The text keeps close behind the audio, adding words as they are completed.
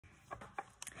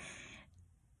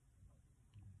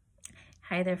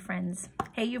Hi there, friends.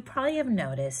 Hey, you probably have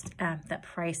noticed that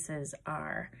prices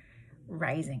are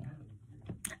rising.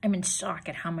 I'm in shock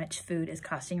at how much food is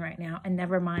costing right now, and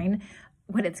never mind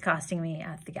what it's costing me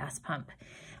at the gas pump.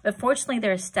 But fortunately,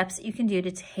 there are steps that you can do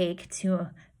to take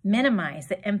to minimize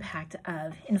the impact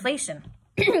of inflation.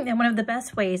 And one of the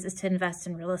best ways is to invest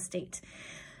in real estate.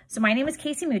 So my name is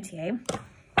Casey Moutier.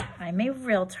 I'm a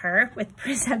realtor with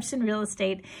Perception Real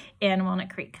Estate in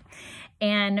Walnut Creek.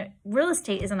 And real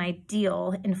estate is an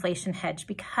ideal inflation hedge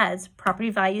because property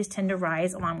values tend to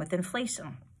rise along with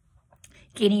inflation,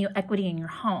 gaining you equity in your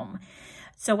home.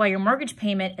 So while your mortgage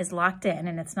payment is locked in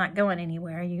and it's not going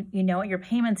anywhere, you know what your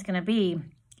payment's going to be,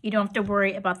 you don't have to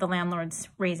worry about the landlords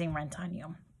raising rent on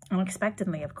you.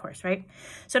 Unexpectedly, of course, right?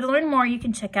 So to learn more, you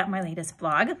can check out my latest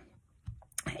blog.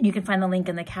 You can find the link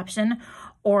in the caption,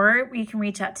 or you can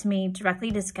reach out to me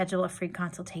directly to schedule a free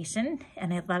consultation,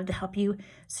 and I'd love to help you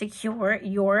secure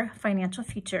your financial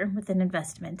future with an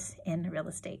investment in real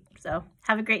estate. So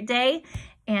have a great day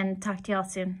and talk to y'all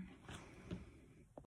soon.